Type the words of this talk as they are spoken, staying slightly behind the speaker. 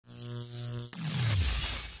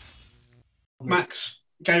Max,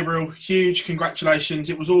 Gabriel, huge congratulations.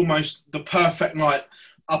 It was almost the perfect night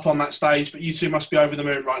up on that stage, but you two must be over the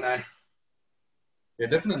moon right now. Yeah,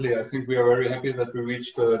 definitely. I think we are very happy that we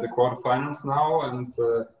reached the quarterfinals now, and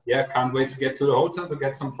yeah, can't wait to get to the hotel to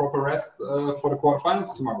get some proper rest for the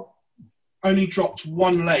quarterfinals tomorrow. Only dropped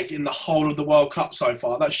one leg in the whole of the World Cup so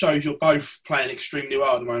far. That shows you're both playing extremely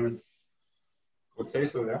well at the moment. Would say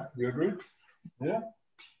so, yeah. Do you agree? Yeah.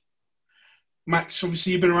 Max,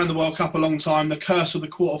 obviously you've been around the World Cup a long time. The curse of the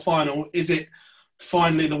quarterfinal, is it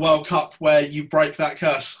finally the World Cup where you break that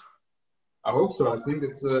curse? I hope so. I think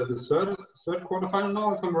it's the third quarterfinal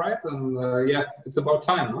now, if I'm right. And yeah, it's about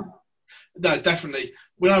time, huh? No, definitely.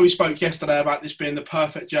 We know we spoke yesterday about this being the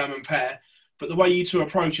perfect German pair, but the way you two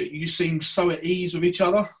approach it, you seem so at ease with each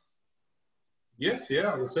other. Yes, yeah,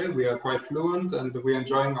 I would say we are quite fluent and we're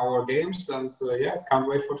enjoying our games. And yeah, can't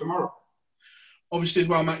wait for tomorrow. Obviously as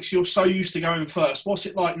well, Max, you're so used to going first. What's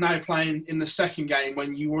it like now playing in the second game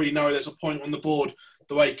when you already know there's a point on the board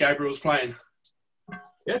the way Gabriel's playing?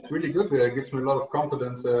 Yeah, it's really good. It gives me a lot of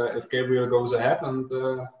confidence if Gabriel goes ahead and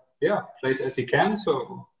yeah, plays as he can.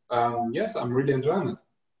 So yes, I'm really enjoying it.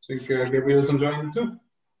 I think Gabriel is enjoying it too.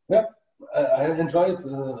 Yeah, I enjoy it.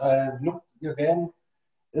 I looked again.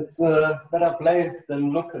 It's a better play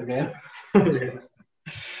than look again.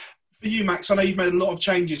 For you, Max, I know you've made a lot of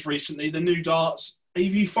changes recently. The new darts, have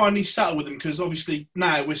you finally settled with them? Because obviously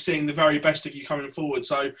now we're seeing the very best of you coming forward.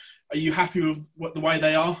 So are you happy with the way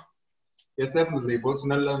they are? Yes, definitely. Both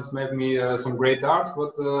Netherlands made me some great darts,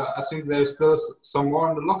 but I think there's still some more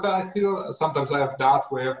in the locker, I feel. Sometimes I have darts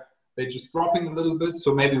where they're just dropping a little bit,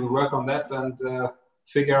 so maybe we work on that and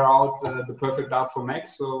figure out the perfect dart for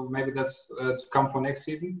Max. So maybe that's to come for next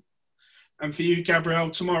season. And for you, Gabriel,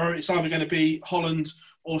 tomorrow it's either going to be Holland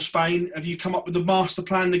or Spain. Have you come up with the master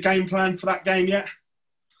plan, the game plan for that game yet?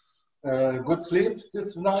 Good sleep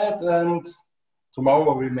this night, and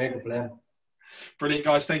tomorrow we make a plan. Brilliant,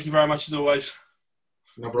 guys. Thank you very much, as always.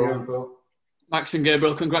 No problem, Phil. Max and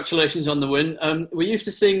Gabriel, congratulations on the win. We're used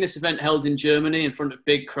to seeing this event held in Germany in front of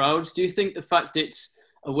big crowds. Do you think the fact it's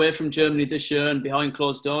away from Germany this year and behind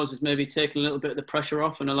closed doors has maybe taken a little bit of the pressure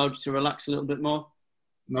off and allowed you to relax a little bit more?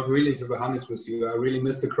 Not really, to be honest with you. I really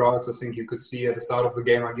miss the crowds. I think you could see at the start of the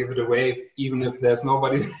game, I give it a wave, even if there's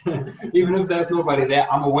nobody, even if there's nobody there.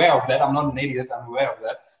 I'm aware of that. I'm not an idiot. I'm aware of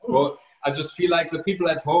that. But I just feel like the people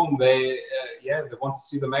at home, they want to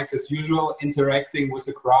see the Max as usual, interacting with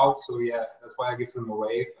the crowd. So yeah, that's why I give them a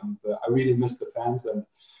wave. And I really miss the fans. And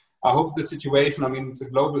I hope the situation, I mean, it's a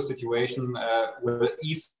global situation, will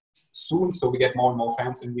ease soon, so we get more and more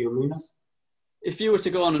fans in the arenas. If you were to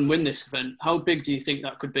go on and win this event, how big do you think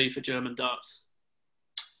that could be for German darts?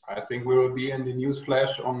 I think we will be in the news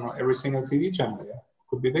flash on every single TV channel. Yeah,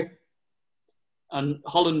 could be big. And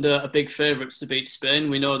Holland are big favourites to beat Spain.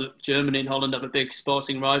 We know that Germany and Holland have a big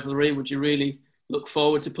sporting rivalry. Would you really look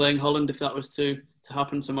forward to playing Holland if that was to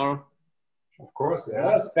happen tomorrow? Of course,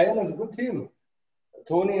 yeah. Spain is a good team.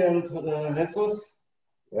 Tony and Jesus.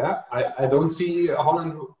 Yeah, I don't see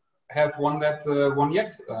Holland have won that one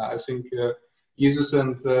yet. I think Jesus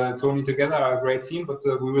and Tony together are a great team, but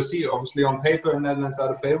we will see. Obviously, on paper, Netherlands are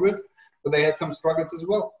the favourite, but they had some struggles as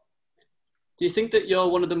well. Do you think that you're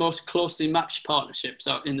one of the most closely matched partnerships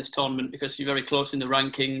out in this tournament because you're very close in the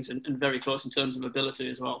rankings and very close in terms of ability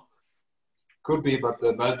as well? Could be, but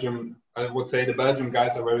I would say the Belgium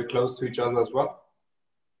guys are very close to each other as well.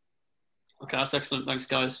 Okay, that's excellent. Thanks,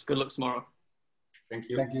 guys. Good luck tomorrow. Thank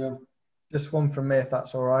you. Thank you. Just one from me, if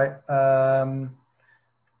that's all right.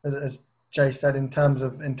 As Jay said, in terms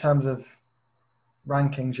of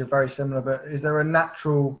rankings, you're very similar. But is there a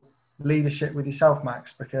natural leadership with yourself,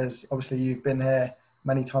 Max? Because obviously you've been here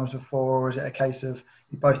many times before. Or is it a case of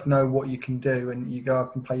you both know what you can do and you go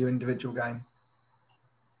up and play your individual game?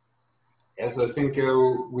 Yes, I think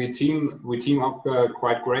we team up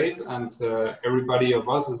quite great, and everybody of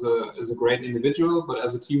us is a great individual. But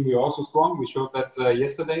as a team, we're also strong. We showed that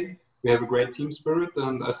yesterday. We have a great team spirit,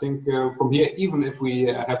 and I think from here, even if we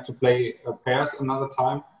have to play pairs another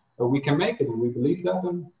time, we can make it, and we believe that.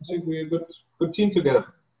 And I think we're a good team together.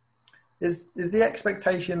 Is the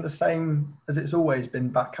expectation the same as it's always been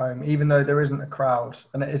back home, even though there isn't a crowd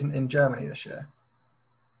and it isn't in Germany this year?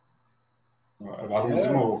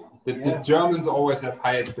 The Germans always have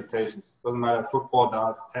high expectations. Doesn't matter, football,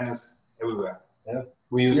 darts, tennis, everywhere. Yeah.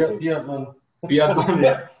 We used to. Biathlon,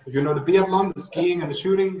 yeah. If you know the biathlon, the skiing and the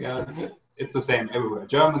shooting, yeah, it's the same everywhere.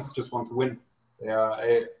 Germans just want to win. They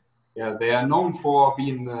are known for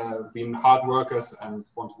being hard workers and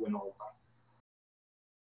want to win all the time.